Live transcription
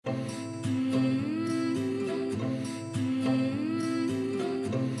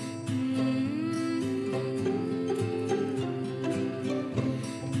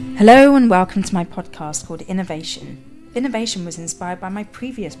Hello and welcome to my podcast called Innovation. Innovation was inspired by my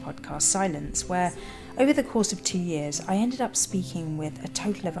previous podcast, Silence, where over the course of 2 years I ended up speaking with a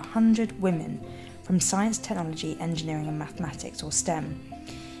total of 100 women from science, technology, engineering and mathematics, or STEM.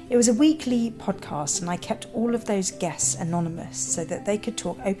 It was a weekly podcast and I kept all of those guests anonymous so that they could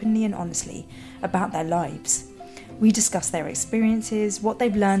talk openly and honestly about their lives. We discussed their experiences, what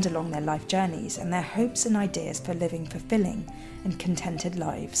they've learned along their life journeys, and their hopes and ideas for living fulfilling and contented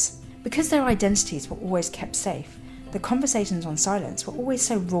lives. Because their identities were always kept safe, the conversations on Silence were always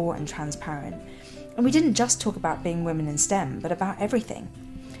so raw and transparent. And we didn't just talk about being women in STEM, but about everything.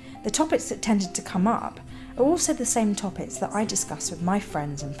 The topics that tended to come up are also the same topics that I discuss with my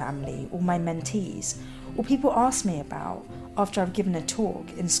friends and family, or my mentees, or people ask me about after I've given a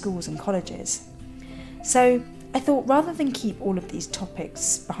talk in schools and colleges. So I thought, rather than keep all of these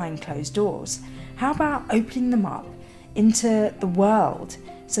topics behind closed doors, how about opening them up into the world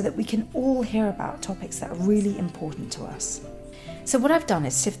so that we can all hear about topics that are really important to us. So what I've done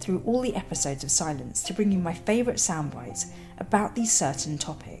is sift through all the episodes of Silence to bring you my favourite soundbites about these certain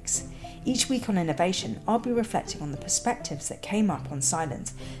topics. Each week on Innovation, I'll be reflecting on the perspectives that came up on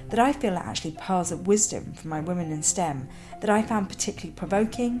Silence that I feel are actually pearls of wisdom from my women in STEM that I found particularly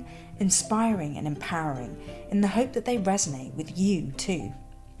provoking, inspiring and empowering, in the hope that they resonate with you too.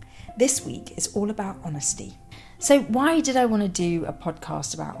 This week is all about honesty. So why did I want to do a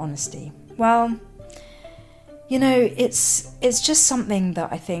podcast about honesty? Well, it's just something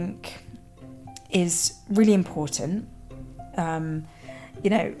that I think is really important.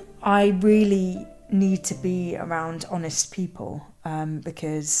 I really need to be around honest people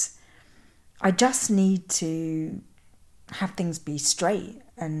because I just need to have things be straight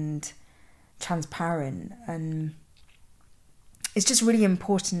and transparent, and it's just really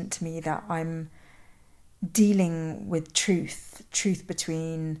important to me that I'm dealing with truth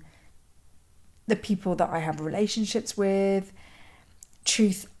between the people that I have relationships with,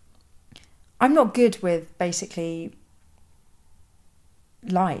 truth. I'm not good with basically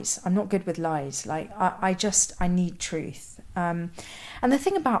lies. I'm not good with lies. I need truth. And the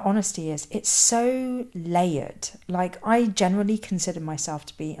thing about honesty is it's so layered. I generally consider myself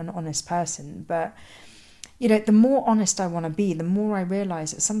to be an honest person, but the more honest I want to be, the more I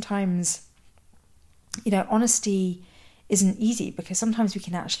realise that sometimes honesty isn't easy, because sometimes we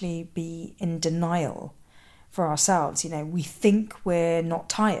can actually be in denial for ourselves. We think we're not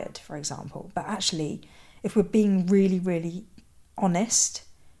tired, for example, but actually, if we're being really, really honest,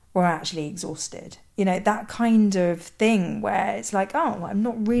 we're actually exhausted. That kind of thing where it's like, oh, I'm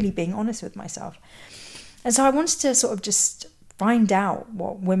not really being honest with myself. And so I wanted to sort of just find out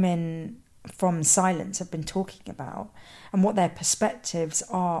what women from Silence have been talking about and what their perspectives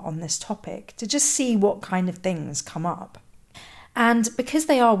are on this topic, to just see what kind of things come up. And because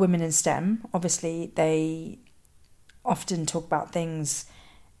they are women in STEM, obviously they often talk about things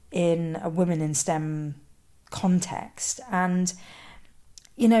in a women in STEM context. And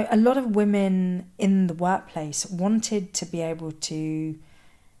a lot of women in the workplace wanted to be able to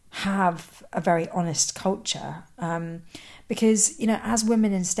have a very honest culture, because as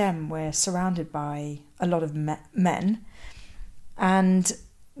women in STEM, we're surrounded by a lot of men, and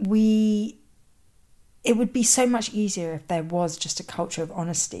it would be so much easier if there was just a culture of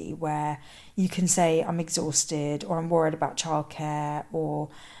honesty where you can say, I'm exhausted, or I'm worried about childcare, or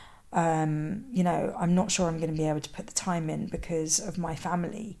I'm not sure I'm going to be able to put the time in because of my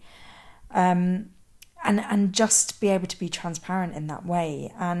family, and just be able to be transparent in that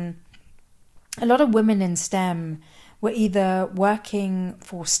way. And a lot of women in STEM were either working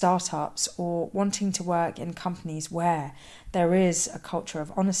for startups or wanting to work in companies where there is a culture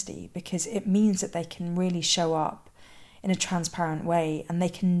of honesty, because it means that they can really show up in a transparent way and they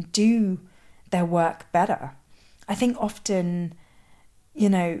can do their work better. I think often,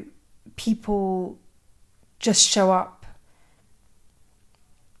 people just show up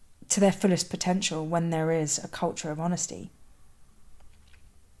to their fullest potential when there is a culture of honesty.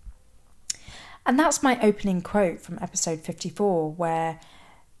 And that's my opening quote from episode 54, where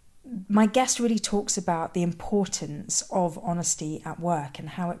my guest really talks about the importance of honesty at work and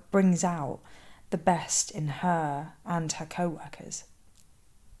how it brings out the best in her and her co-workers.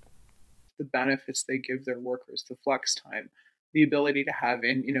 The benefits they give their workers, the flex time, the ability to have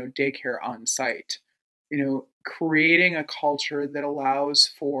daycare on site, creating a culture that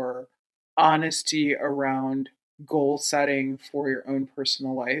allows for honesty around goal setting for your own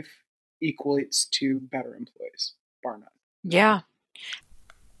personal life equates to better employees, bar none. Yeah.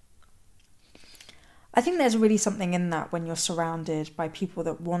 I think there's really something in that when you're surrounded by people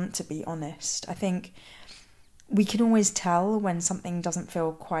that want to be honest. I think we can always tell when something doesn't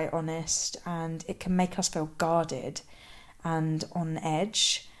feel quite honest, and it can make us feel guarded and on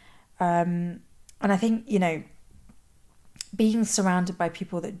edge. And I think, being surrounded by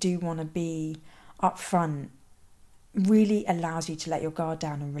people that do want to be upfront really allows you to let your guard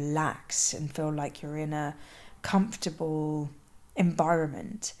down and relax and feel like you're in a comfortable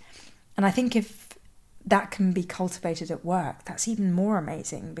environment. And I think if that can be cultivated at work, that's even more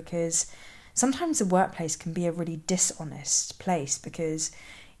amazing, because sometimes the workplace can be a really dishonest place, because,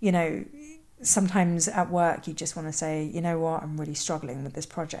 sometimes at work you just want to say, you know what, I'm really struggling with this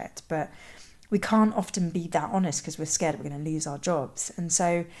project, but we can't often be that honest because we're scared we're going to lose our jobs. And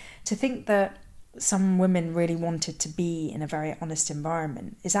so to think that some women really wanted to be in a very honest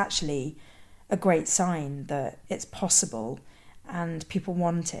environment is actually a great sign that it's possible and people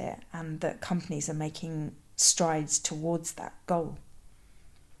want it, and that companies are making strides towards that goal.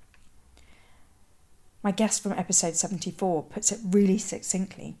 My guest from episode 74 puts it really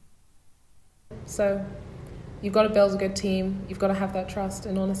succinctly. So you've got to build a good team. You've got to have that trust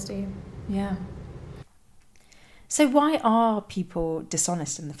and honesty. Yeah. So why are people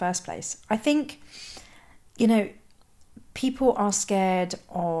dishonest in the first place? I think, people are scared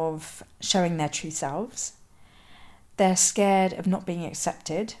of showing their true selves. They're scared of not being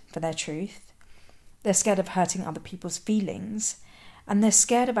accepted for their truth. They're scared of hurting other people's feelings. And they're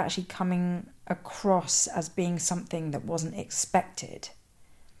scared of actually coming across as being something that wasn't expected,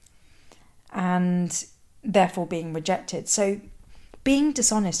 and therefore being rejected. So being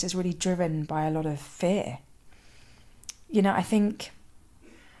dishonest is really driven by a lot of fear. I think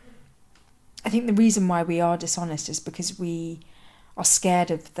the reason why we are dishonest is because we are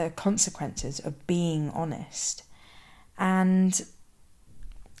scared of the consequences of being honest. And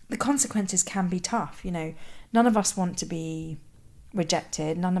the consequences can be tough. None of us want to be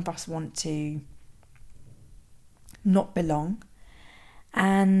rejected. None of us want to not belong.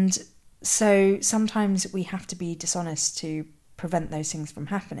 And so sometimes we have to be dishonest to prevent those things from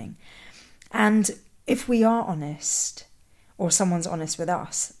happening. And if we are honest, or someone's honest with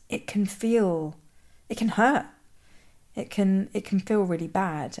us, it can hurt. It can feel really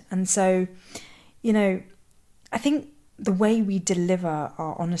bad. And so, I think the way we deliver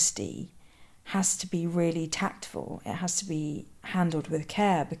our honesty has to be really tactful. It has to be handled with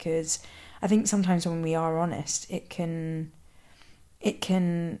care, because I think sometimes when we are honest, it can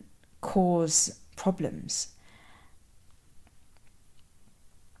cause problems.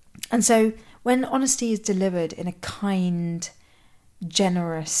 And so when honesty is delivered in a kind,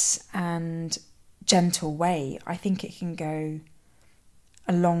 generous and gentle way, I think it can go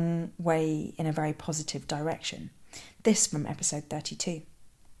a long way in a very positive direction. This from episode 32.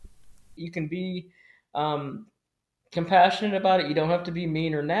 You can be compassionate about it. You don't have to be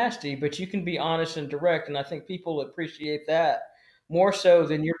mean or nasty, but you can be honest and direct. And I think people appreciate that more so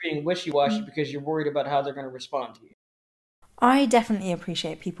than you're being wishy-washy because you're worried about how they're going to respond to you. I definitely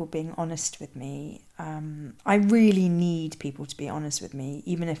appreciate people being honest with me. I really need people to be honest with me,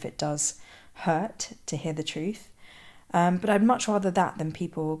 even if it does hurt to hear the truth. But I'd much rather that than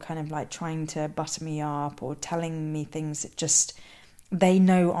people kind of like trying to butter me up or telling me things that just they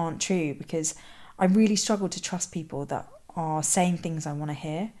know aren't true, because I really struggle to trust people that are saying things I want to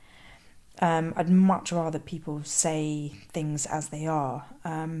hear. I'd much rather people say things as they are.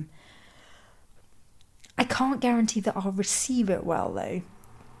 I can't guarantee that I'll receive it well, though.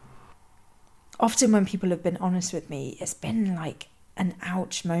 Often when people have been honest with me, it's been like an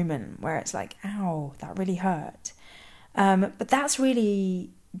ouch moment where it's like, ow, that really hurt. But that's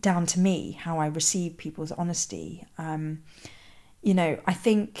really down to me, how I receive people's honesty. I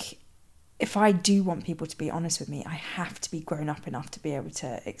think if I do want people to be honest with me, I have to be grown up enough to be able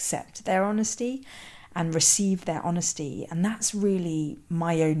to accept their honesty and receive their honesty. And that's really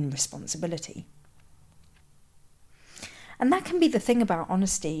my own responsibility. And that can be the thing about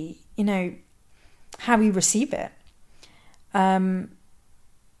honesty, how we receive it. I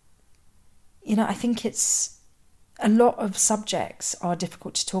think it's a lot of subjects are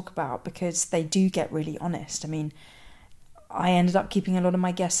difficult to talk about because they do get really honest. I mean, I ended up keeping a lot of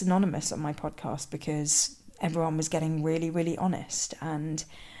my guests anonymous on my podcast because everyone was getting really, really honest. And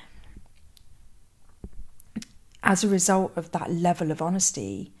as a result of that level of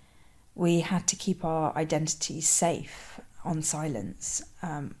honesty, we had to keep our identities safe on Silence,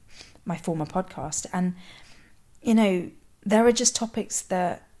 my former podcast. And, there are just topics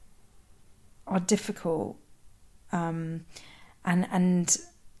that are difficult and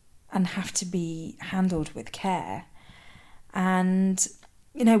have to be handled with care. And,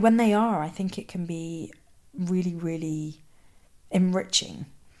 when they are, I think it can be really, really enriching.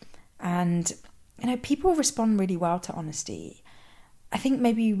 And people respond really well to honesty. I think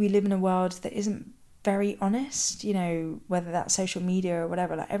maybe we live in a world that isn't very honest, whether that's social media or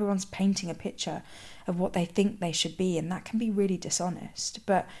whatever. Like, everyone's painting a picture of what they think they should be, and that can be really dishonest.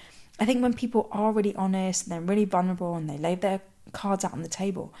 But I think when people are really honest and they're really vulnerable and they lay their cards out on the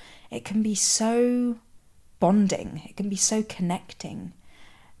table, it can be so bonding, it can be so connecting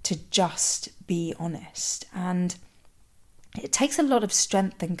to just be honest. And it takes a lot of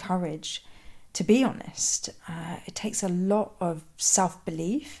strength and courage to be honest. It takes a lot of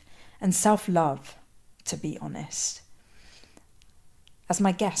self-belief and self-love to be honest, as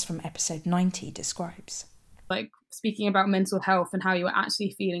my guest from episode 90 describes. Like, speaking about mental health and how you were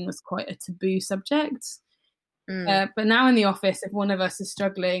actually feeling was quite a taboo subject. But now in the office, if one of us is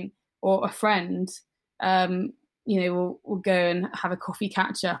struggling, or a friend, we'll go and have a coffee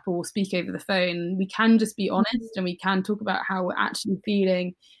catch up, or we'll speak over the phone. We can just be honest, and we can talk about how we're actually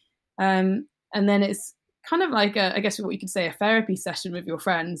feeling. And then it's kind of like I guess what you could say, a therapy session with your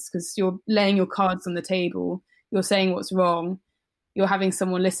friends, because you're laying your cards on the table, you're saying what's wrong, you're having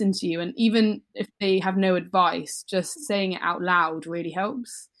someone listen to you. And even if they have no advice, just saying it out loud really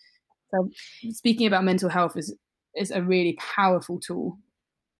helps. So speaking about mental health is a really powerful tool.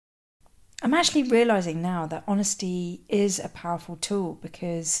 I'm actually realising now that honesty is a powerful tool,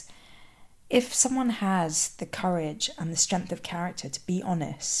 because if someone has the courage and the strength of character to be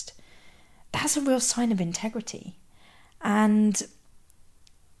honest, that's a real sign of integrity. And,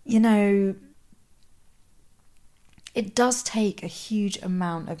 it does take a huge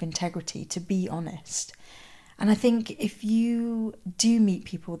amount of integrity to be honest. And I think if you do meet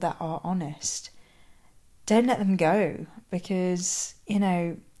people that are honest, don't let them go, because,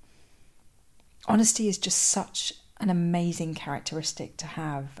 honesty is just such an amazing characteristic to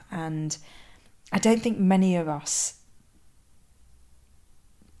have. And I don't think many of us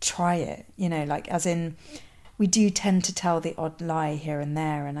try it, as in, we do tend to tell the odd lie here and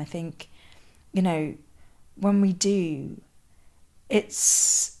there. And I think, when we do,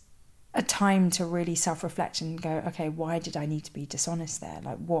 it's a time to really self-reflect and go, okay, why did I need to be dishonest there?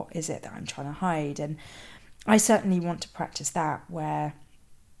 Like, what is it that I'm trying to hide? And I certainly want to practice that, where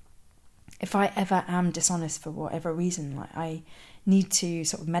if I ever am dishonest for whatever reason, like, I need to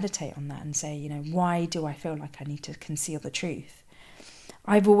sort of meditate on that and say, why do I feel like I need to conceal the truth?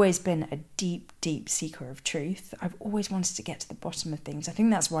 I've always been a deep, deep seeker of truth. I've always wanted to get to the bottom of things. I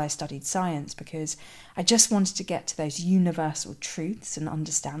think that's why I studied science, because I just wanted to get to those universal truths and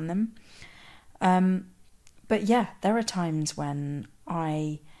understand them. But yeah, there are times when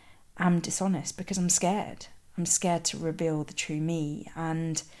I am dishonest because I'm scared. I'm scared to reveal the true me.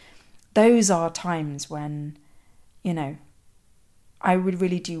 And those are times when, I would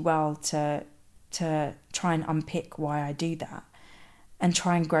really do well to try and unpick why I do that and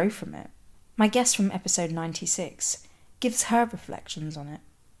try and grow from it. My guest from episode 96 gives her reflections on it.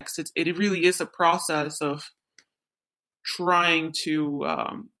 It really is a process of trying to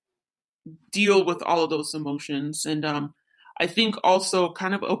deal with all of those emotions. And I think also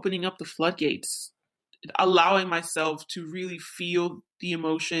kind of opening up the floodgates, allowing myself to really feel the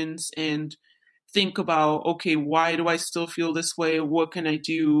emotions and think about, okay, why do I still feel this way? What can I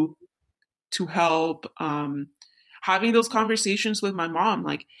do to help? Having those conversations with my mom,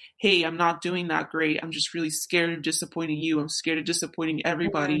 like, hey, I'm not doing that great. I'm just really scared of disappointing you. I'm scared of disappointing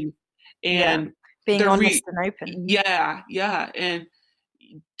everybody. And being honest and open. Yeah. And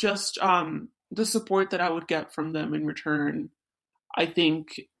just the support that I would get from them in return, I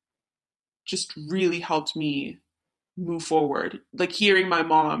think just really helped me move forward. Like, hearing my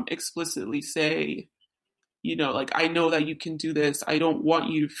mom explicitly say, like, I know that you can do this. I don't want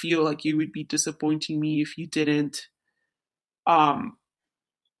you to feel like you would be disappointing me if you didn't.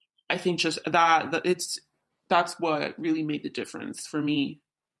 I think just that's what really made the difference for me.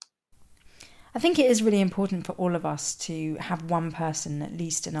 I think it is really important for all of us to have one person, at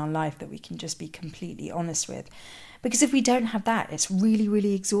least in our life, that we can just be completely honest with. Because if we don't have that, it's really,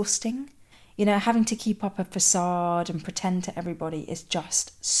 really exhausting. Having to keep up a facade and pretend to everybody is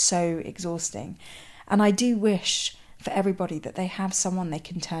just so exhausting. And I do wish for everybody that they have someone they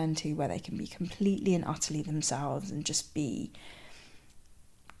can turn to where they can be completely and utterly themselves and just be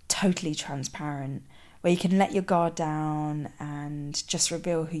totally transparent, where you can let your guard down and just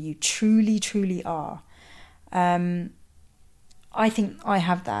reveal who you truly, truly are. I think I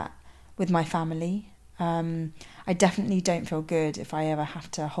have that with my family. I definitely don't feel good if I ever have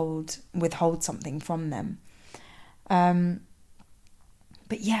to withhold something from them.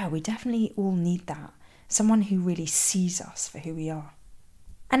 But yeah, we definitely all need that. Someone who really sees us for who we are.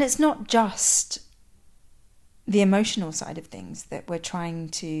 And it's not just the emotional side of things that we're trying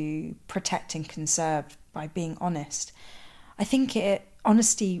to protect and conserve by being honest, I think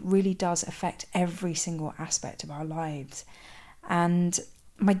honesty really does affect every single aspect of our lives. And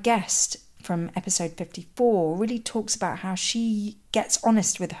my guest from episode 54 really talks about how she gets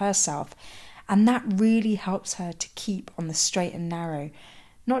honest with herself, and that really helps her to keep on the straight and narrow,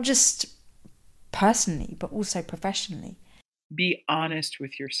 not just personally, but also professionally. Be honest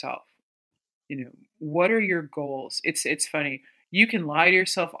with yourself. What are your goals? It's funny. You can lie to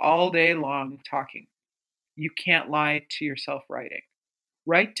yourself all day long talking. You can't lie to yourself writing.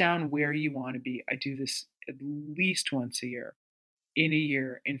 Write down where you want to be. I do this at least once a year, in a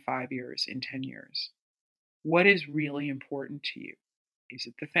year, in 5 years, in 10 years. What is really important to you? Is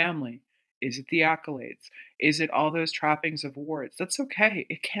it the family? Is it the accolades? Is it all those trappings of awards? That's okay.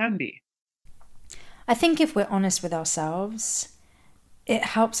 It can be. I think if we're honest with ourselves, it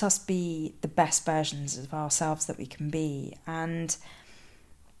helps us be the best versions of ourselves that we can be. And,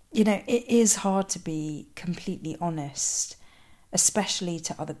 it is hard to be completely honest, especially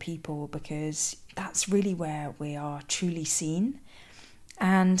to other people, because that's really where we are truly seen.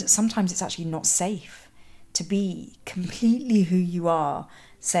 And sometimes it's actually not safe to be completely who you are,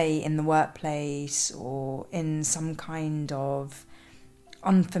 say in the workplace or in some kind of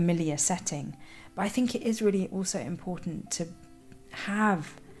unfamiliar setting. But I think it is really also important to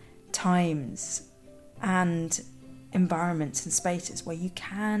have times and environments and spaces where you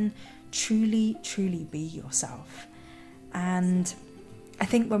can truly, truly be yourself. And I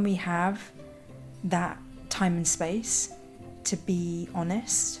think when we have that time and space to be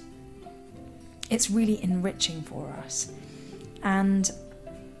honest, it's really enriching for us. And,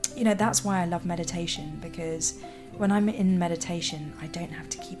 that's why I love meditation, because when I'm in meditation, I don't have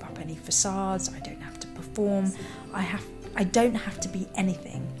to keep up any facades, I don't have to perform, I don't have to be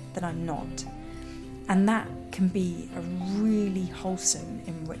anything that I'm not. And that can be a really wholesome,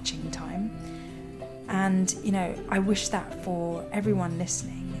 enriching time. And, I wish that for everyone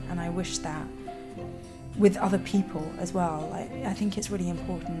listening, and I wish that with other people as well. I think it's really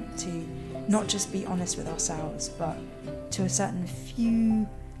important to not just be honest with ourselves, but to a certain few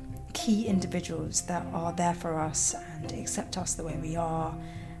key individuals that are there for us and accept us the way we are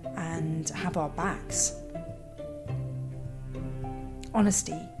and have our backs.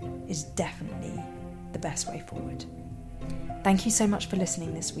 Honesty is definitely the best way forward. Thank you so much for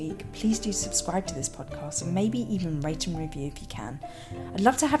listening this week. Please do subscribe to this podcast and maybe even rate and review if you can. I'd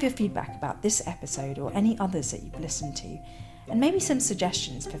love to have your feedback about this episode or any others that you've listened to, and maybe some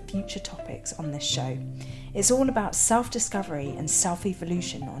suggestions for future topics on this show. It's all about self-discovery and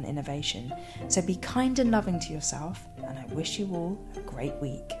self-evolution on innovation. So be kind and loving to yourself, and I wish you all a great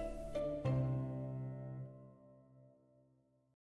week.